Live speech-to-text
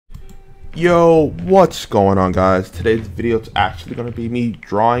Yo, what's going on, guys? Today's video is actually going to be me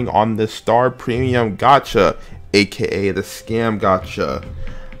drawing on the Sc4m Gacha, aka the Scam Gacha.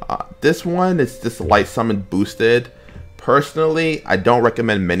 This one is just light summon boosted. Personally, I don't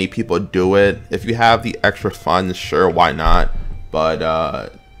recommend many people do it. If you have the extra funds, sure, why not? But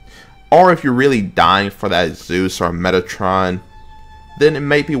or if you're really dying for that Zeus or Metatron, then it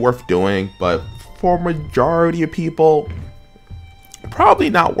may be worth doing. But for majority of people, probably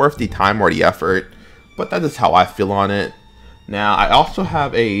not worth the time or the effort, but that is how I feel on it. Now, I also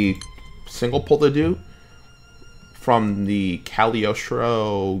have a single pull to do from the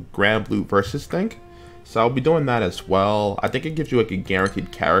Cagliostro Granblue versus thing, so I'll be doing that as well. I think it gives you like a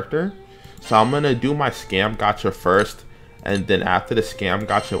guaranteed character, so I'm gonna do my Scam Gacha first, and then after the Scam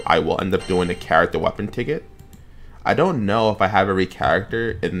Gacha, I will end up doing the character weapon ticket. I don't know if I have every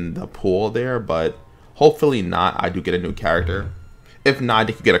character in the pool there, but hopefully not. I do get a new character. If not,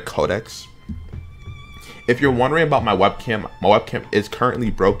 you can get a codex. If you're wondering about my webcam is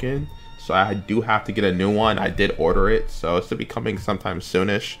currently broken, so I do have to get a new one. I did order it, so it should be coming sometime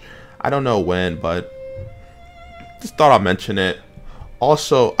soonish. I don't know when, but just thought I'll mention it.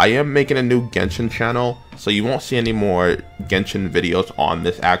 Also, I am making a new Genshin channel, so you won't see any more Genshin videos on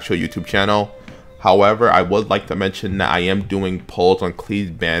this actual YouTube channel. However, I would like to mention that I am doing polls on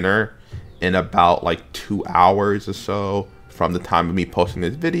Clee's banner in about like 2 hours or so from the time of me posting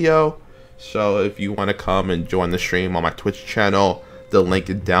this video. So if you want to come and join the stream on my Twitch channel, the link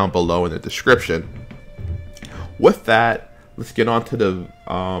is down below in the description. With that, let's get on to the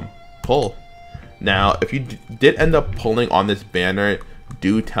pull. Now, if you did end up pulling on this banner,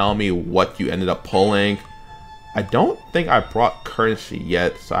 do tell me what you ended up pulling. I don't think I brought currency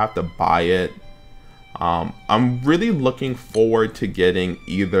yet, so I have to buy it. I'm really looking forward to getting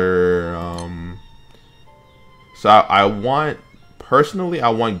either so I want, personally, I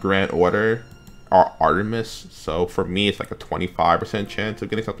want Grand Order or Artemis. So for me, it's like a 25% chance of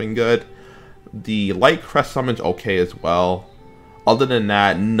getting something good. The Light Crest Summon's okay as well. Other than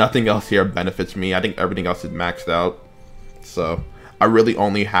that, nothing else here benefits me. I think everything else is maxed out. So I really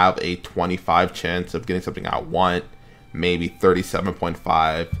only have a 25 chance of getting something I want. Maybe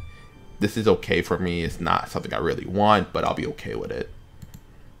 37.5. This is okay for me. It's not something I really want, but I'll be okay with it.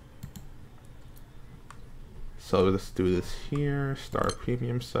 So let's do this here. Star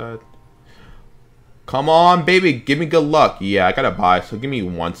Premium set. Come on, baby. Give me good luck. Yeah, I gotta buy. So give me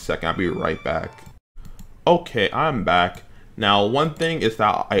 1 second. I'll be right back. Okay, I'm back. Now, one thing is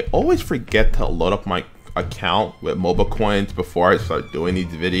that I always forget to load up my account with mobile coins before I start doing these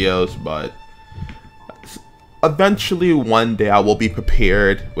videos. But eventually, one day, I will be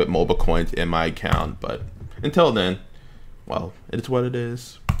prepared with mobile coins in my account. But until then, well, it's what it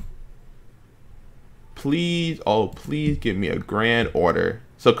is. Please, oh please give me a Grand Order.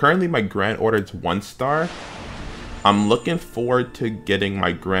 So currently my Grand Order is 1 star. I'm looking forward to getting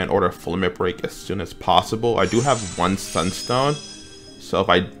my Grand Order Filament Break as soon as possible. I do have 1 Sunstone, so if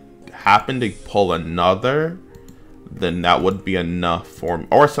I happen to pull another, then that would be enough for me,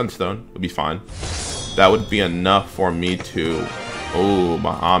 or Sunstone would be fine. That would be enough for me to, oh,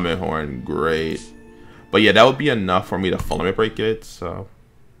 Bahamut Horn, great. But yeah, that would be enough for me to Filament Break it, so.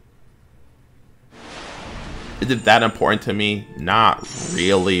 Is it that important to me? Not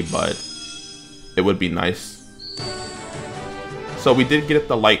really, but it would be nice. So we did get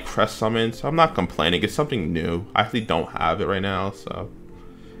the Light Crest Summon, so I'm not complaining. It's something new. I actually don't have it right now, so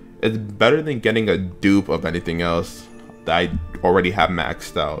it's better than getting a dupe of anything else that I already have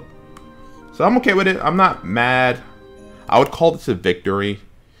maxed out. So I'm okay with it. I'm not mad. I would call this a victory.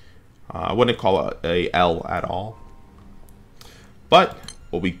 I wouldn't call it a L at all. But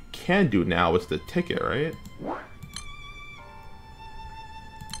what we can do now is the ticket, right?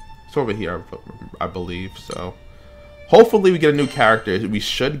 It's over here, I believe. So hopefully we get a new character. We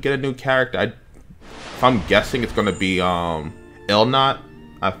should get a new character. If I'm guessing, it's gonna be Ilnot.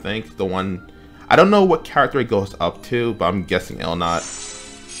 I think the one. I don't know what character it goes up to, but I'm guessing Ilnot.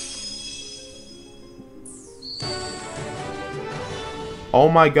 Oh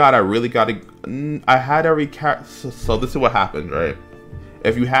my god! I really gotta. I had every character. So this is what happens, right?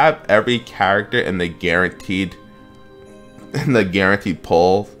 If you have every character in the guaranteed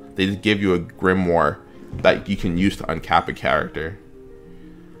pull, they just give you a Grimoire that you can use to uncap a character.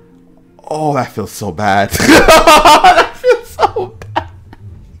 Oh, that feels so bad. That feels so bad.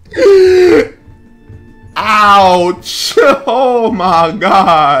 Ouch! Oh my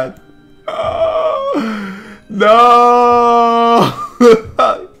god. No.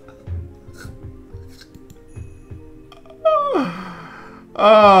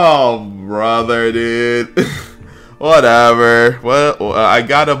 Oh, brother, dude. Whatever. Well, I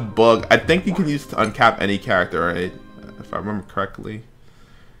got a bug. I think you can use it to uncap any character, right? If I remember correctly.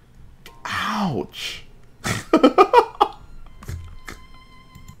 Ouch.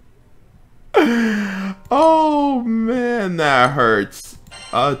 Oh man, that hurts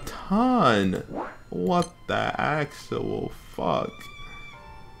a ton. What the actual fuck?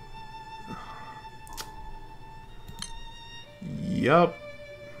 Yup.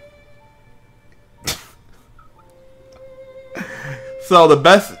 So the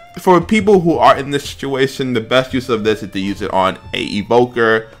best for people who are in this situation, the best use of this is to use it on a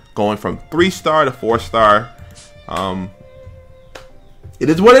evoker going from 3-star to 4-star. It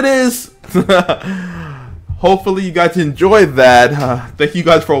is what it is. Hopefully you guys enjoyed that. Thank you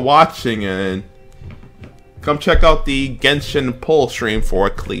guys for watching, and come check out the Genshin Pull stream for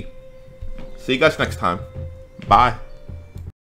Klee. See you guys next time. Bye.